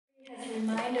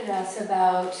reminded us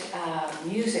about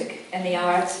music and the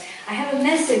arts, I have a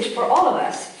message for all of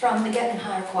us from the Getting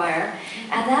Higher Choir,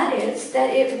 and that is that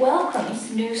it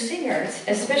welcomes new singers,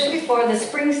 especially for the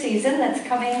spring season that's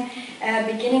coming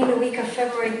beginning the week of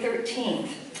February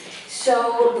 13th.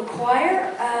 So the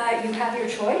choir, you have your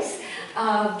choice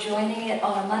of joining it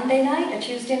on a Monday night, a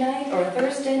Tuesday night, or a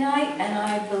Thursday night, and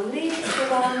I believe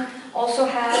Siobhan also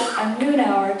has a noon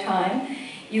hour time.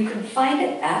 You can find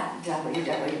it at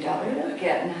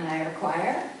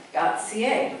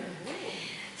www.gettinghigherchoir.ca.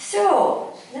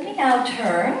 So, let me now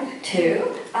turn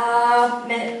to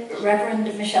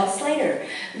Reverend Michelle Slater.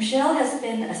 Michelle has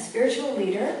been a spiritual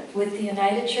leader with the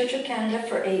United Church of Canada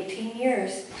for 18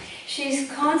 years. She's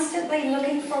constantly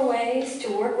looking for ways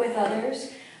to work with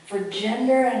others for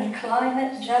gender and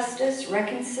climate justice,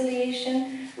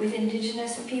 reconciliation with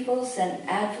Indigenous peoples, and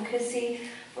advocacy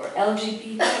for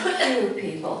LGBTQ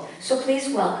people. So please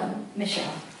welcome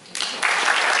Michelle.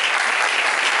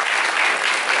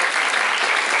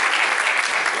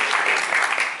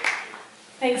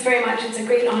 Thanks very much. It's a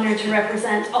great honor to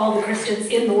represent all the Christians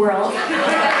in the world. You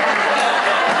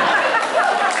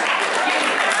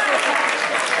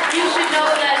should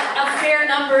know that a fair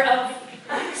number of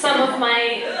some of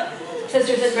my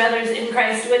sisters and brothers in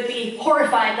Christ would be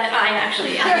horrified that I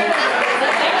actually am.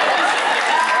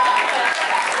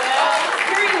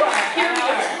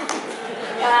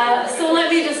 So let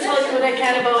me just tell you what I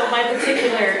can about my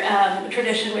particular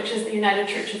tradition, which is the United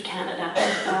Church of Canada,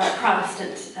 a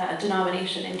Protestant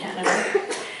denomination in Canada.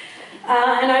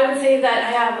 And I would say that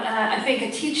I have, I think,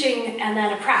 a teaching and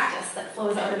then a practice that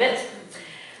flows out of it.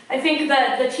 I think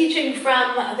that the teaching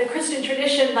from the Christian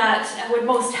tradition that would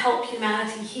most help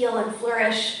humanity heal and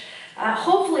flourish,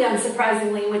 hopefully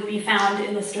unsurprisingly, would be found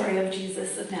in the story of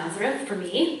Jesus of Nazareth for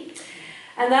me.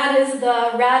 And that is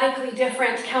the radically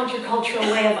different countercultural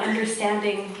way of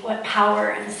understanding what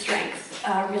power and strength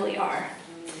really are.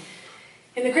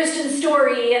 In the Christian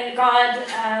story, God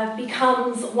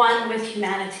becomes one with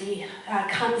humanity,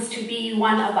 comes to be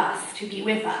one of us, to be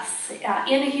with us,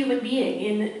 in a human being,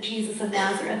 in Jesus of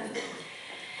Nazareth.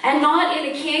 And not in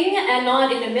a king, and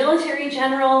not in a military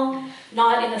general,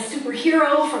 not in a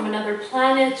superhero from another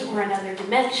planet or another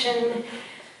dimension,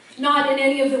 not in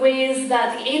any of the ways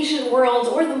that the ancient world,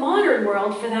 or the modern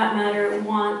world for that matter,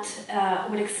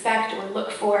 would expect or look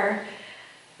for.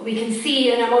 We can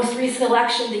see in our most recent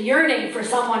election the yearning for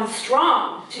someone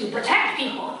strong to protect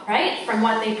people, right, from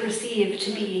what they perceive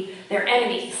to be their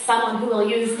enemies. Someone who will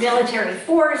use military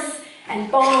force and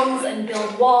bombs and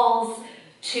build walls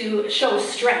to show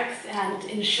strength and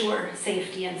ensure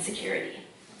safety and security.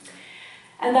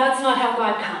 And that's not how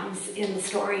God comes in the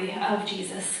story of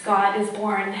Jesus. God is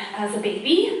born as a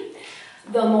baby,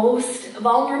 the most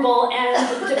vulnerable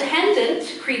and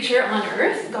dependent creature on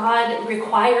earth. God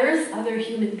requires other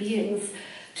human beings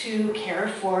to care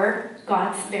for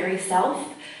God's very self.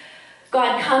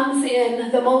 God comes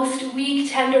in the most weak,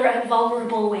 tender, and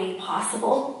vulnerable way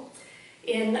possible.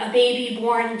 In a baby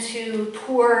born to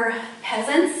poor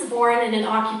peasants, born in an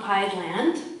occupied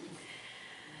land.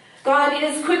 God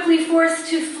is quickly forced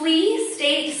to flee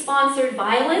state-sponsored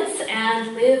violence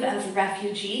and live as a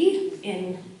refugee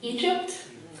in Egypt.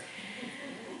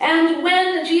 And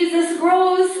when Jesus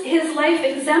grows, his life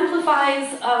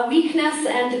exemplifies weakness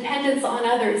and dependence on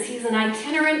others. He's an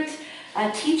itinerant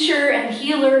teacher and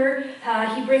healer.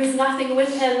 He brings nothing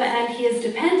with him, and he is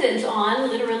dependent on,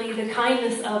 literally, the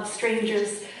kindness of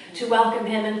strangers to welcome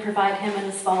him and provide him and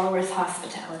his followers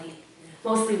hospitality.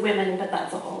 Mostly women, but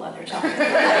that's a whole other topic.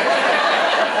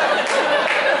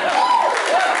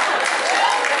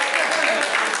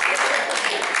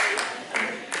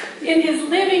 In his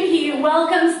living, he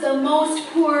welcomes the most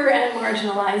poor and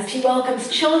marginalized. He welcomes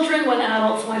children when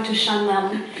adults want to shun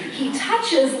them. He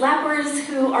touches lepers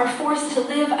who are forced to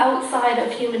live outside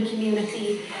of human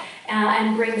community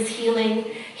and brings healing.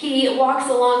 He walks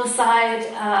alongside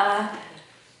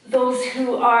those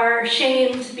who are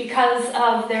shamed because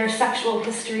of their sexual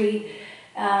history.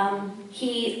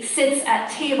 He sits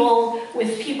at table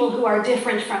with people who are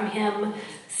different from him,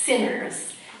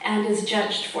 sinners, and is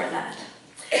judged for that.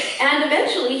 And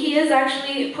eventually he is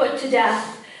actually put to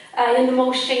death in the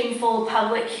most shameful,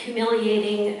 public,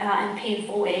 humiliating, and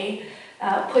painful way,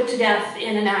 put to death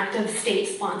in an act of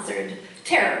state-sponsored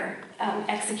terror,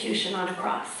 execution on a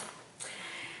cross.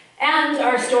 And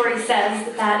our story says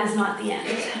that that is not the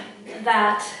end,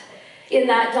 that in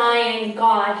that dying,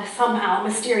 God somehow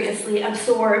mysteriously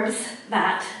absorbs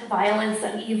that violence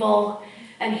and evil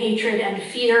and hatred and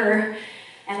fear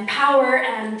and power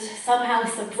and somehow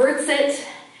subverts it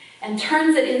and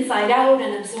turns it inside out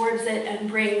and absorbs it and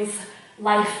brings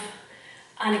life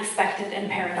unexpected and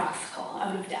paradoxical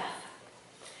out of death.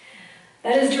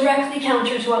 That is directly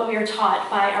counter to what we are taught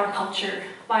by our culture,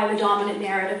 by the dominant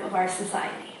narrative of our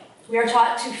society. We are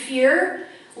taught to fear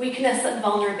weakness and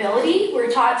vulnerability.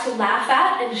 We're taught to laugh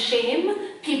at and shame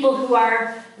people who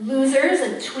are losers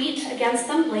and tweet against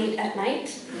them late at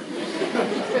night.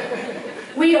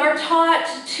 We are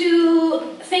taught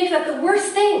to think that the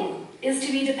worst thing is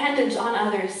to be dependent on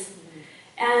others,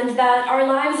 and that our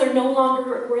lives are no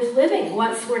longer worth living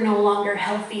once we're no longer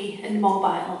healthy and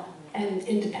mobile and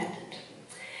independent.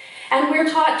 And we're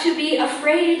taught to be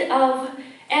afraid of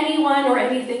anyone or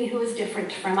anything who is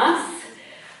different from us,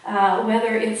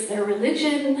 whether it's their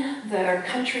religion, their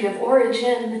country of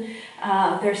origin,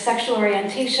 their sexual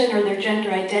orientation, or their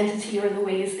gender identity, or the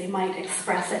ways they might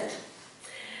express it.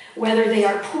 Whether they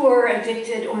are poor,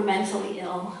 addicted, or mentally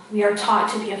ill, we are taught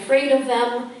to be afraid of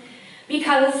them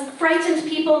because frightened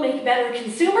people make better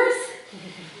consumers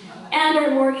and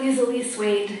are more easily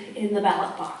swayed in the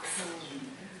ballot box.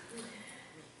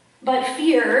 But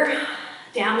fear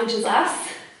damages us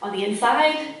on the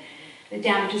inside. It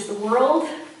damages the world.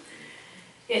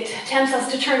 It tempts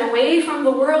us to turn away from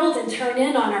the world and turn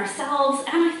in on ourselves.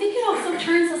 And I think it also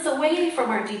turns us away from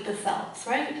our deepest selves,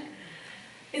 right?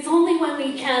 It's only when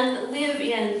we can live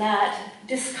in that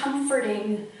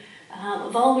discomforting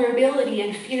vulnerability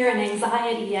and fear and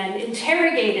anxiety and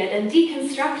interrogate it and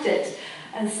deconstruct it,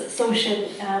 as Soshin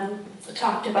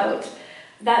talked about,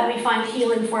 that we find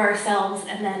healing for ourselves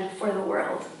and then for the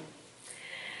world.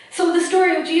 So the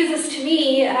story of Jesus, to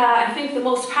me, I think the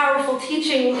most powerful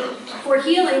teaching for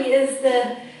healing is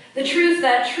the truth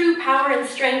that true power and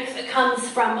strength comes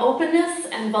from openness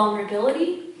and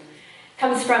vulnerability,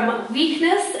 comes from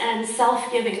weakness and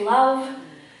self-giving love,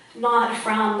 not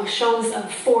from shows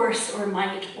of force or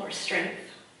might or strength.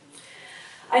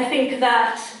 I think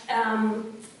that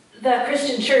the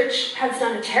Christian church has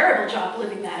done a terrible job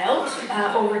living that out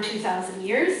over 2,000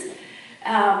 years.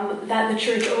 That the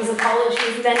church owes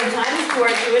apologies many times to our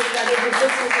Jewish brothers and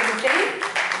sisters of the faith.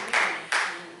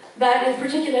 That in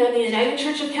particular in the United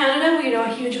Church of Canada, we owe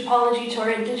a huge apology to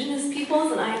our Indigenous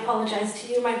peoples, and I apologize to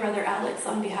you, my brother Alex,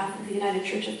 on behalf of the United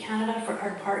Church of Canada for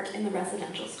our part in the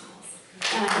residential schools.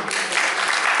 And I hope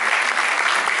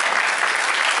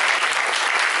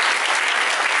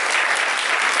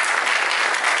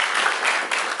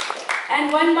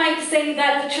And one might say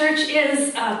that the church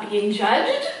is being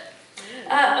judged.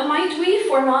 Might we,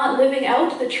 for not living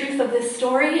out the truth of this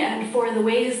story and for the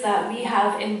ways that we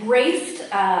have embraced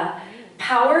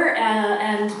power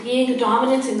and being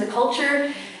dominant in the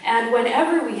culture, and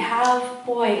whenever we have,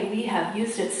 boy, we have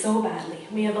used it so badly.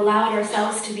 We have allowed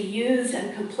ourselves to be used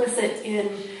and complicit in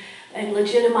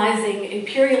legitimizing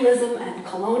imperialism and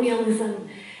colonialism,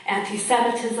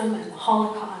 anti-Semitism and the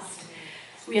Holocaust.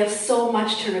 We have so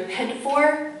much to repent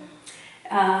for.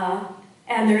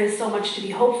 And there is so much to be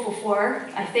hopeful for,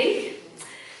 I think,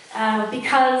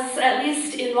 because at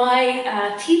least in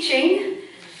my teaching,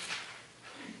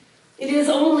 it is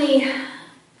only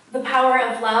the power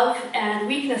of love and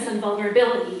weakness and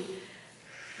vulnerability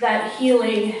that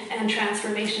healing and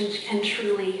transformation can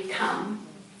truly come.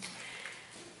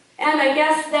 And I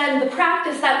guess then the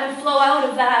practice that would flow out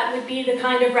of that would be the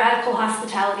kind of radical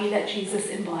hospitality that Jesus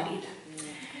embodied.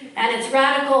 And it's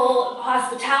radical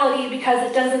hospitality because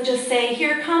it doesn't just say,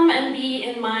 here, come and be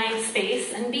in my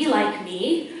space and be like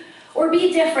me, or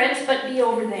be different, but be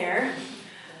over there.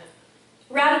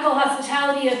 Radical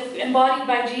hospitality embodied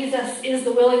by Jesus is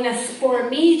the willingness for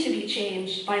me to be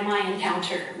changed by my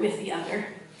encounter with the other.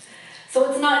 So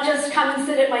it's not just come and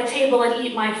sit at my table and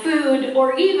eat my food,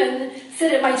 or even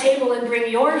sit at my table and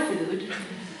bring your food,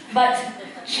 but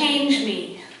change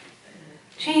me.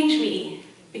 Change me.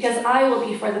 Because I will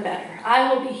be for the better. I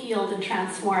will be healed and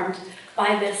transformed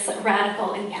by this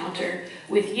radical encounter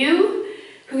with you,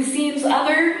 who seems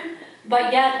other,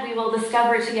 but yet we will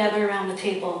discover together around the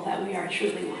table that we are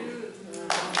truly one.